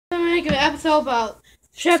make an episode about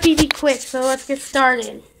Chef Pee Pee quit, so let's get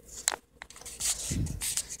started.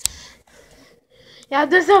 Yeah,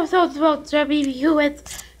 this episode's about Chef Pee Pee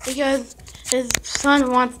quits because his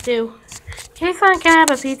son wants to. Hey son, can I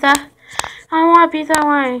have a pizza? I don't want a pizza, I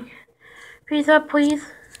want a pizza, please.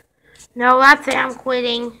 No, that's it, I'm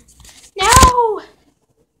quitting. No!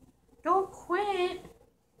 Don't quit.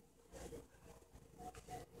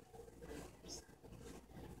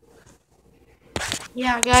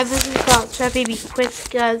 Yeah, guys, this is about Chef Pee Pee quits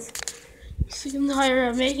because I'm sick and tired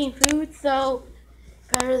of making food, so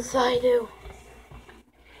better as I do.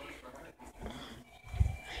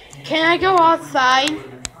 Can I go outside?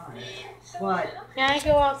 What? Can I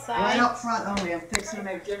go outside? Right up front only. I'm fixing to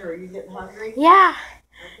make dinner. Are you getting hungry? Yeah.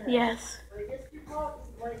 Okay. Yes.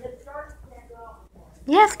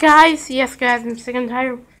 Yes, guys. Yes, guys. I'm sick and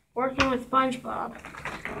tired of working with SpongeBob.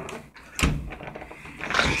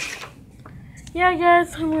 Yeah,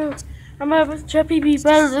 guys. I'm gonna Chef Pee Pee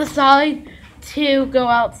better decide to go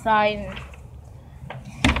outside and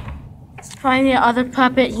find the other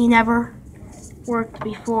puppet he never worked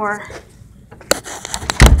before.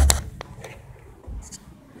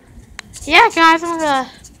 Yeah, guys, I'm gonna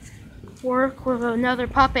work with another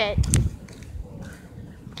puppet.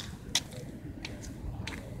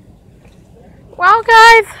 Well,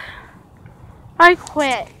 guys, I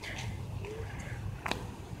quit.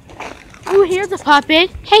 Oh, here's a puppet.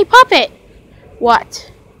 Hey, puppet.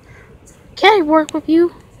 What? Can I work with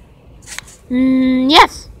you?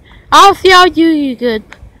 Yes. I'll see how you good.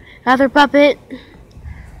 Other puppet.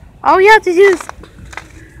 All you have to do is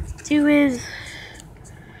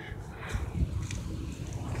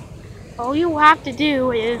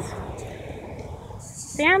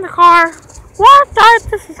stay in the car. What?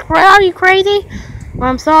 This is are you crazy? Well,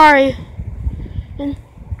 I'm sorry. And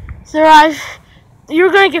sir,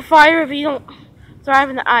 you're gonna get fired if you don't drive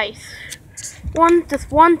in the ice.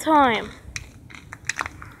 Just one time.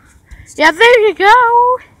 Yeah, there you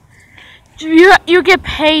go. You get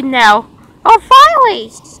paid now. Oh,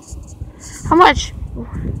 finally! How much?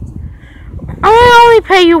 I only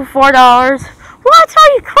pay you $4. What?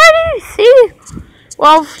 Are you crazy? See?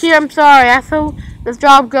 Well, here, I'm sorry. That's how this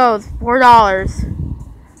job goes. $4.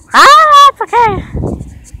 Ah, that's okay.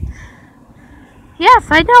 Yes,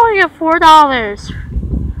 I know I get $4.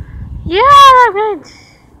 Yeah, I'm good.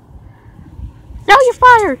 No, you're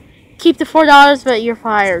fired. Keep the $4, but you're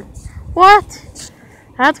fired. What?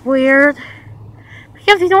 That's weird.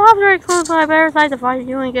 Because you don't have very close, so I better decide to find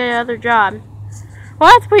you and get another job.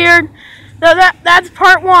 Well, that's weird. That's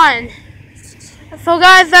part 1. So,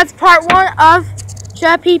 guys, that's part 1 of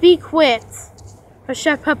Chef Pee Pee quits. Or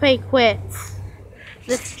Chef Pee Pee quits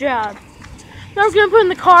this job. Now we're gonna put in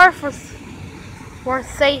the car for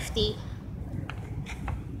safety.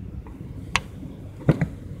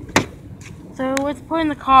 So let's put in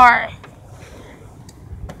the car.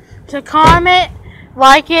 To comment,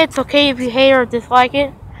 like it. It's okay if you hate or dislike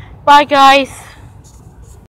it. Bye, guys.